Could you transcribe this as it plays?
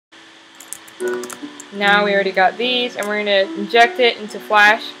Now we already got these, and we're going to inject it into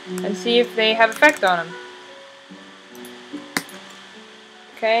Flash and see if they have effect on him.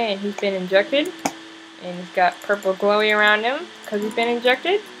 Okay, and he's been injected. And he's got purple glowy around him because he's been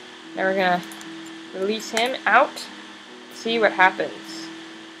injected. Now we're going to release him out. See what happens.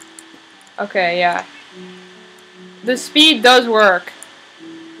 Okay, yeah. The speed does work.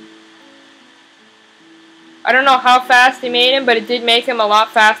 I don't know how fast they made him, but it did make him a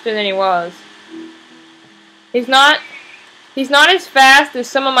lot faster than he was. He's not as fast as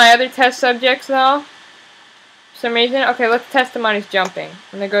some of my other test subjects, though. For some reason. Okay, let's test him on his jumping.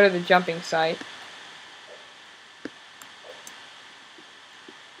 I'm going to go to the jumping site.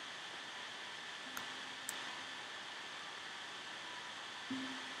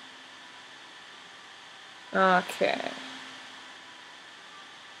 Okay.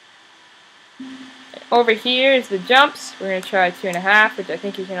 Over here is the jumps. We're going to try 2.5, which I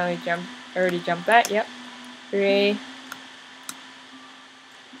think you can only already jump that. Yep. 3.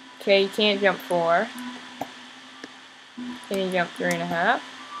 Okay, you can't jump 4. Can you jump 3.5?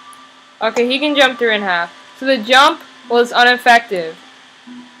 Okay, he can jump 3.5. So the jump was ineffective.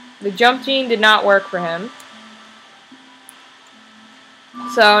 The jump gene did not work for him.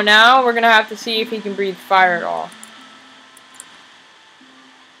 So now we're going to have to see if he can breathe fire at all.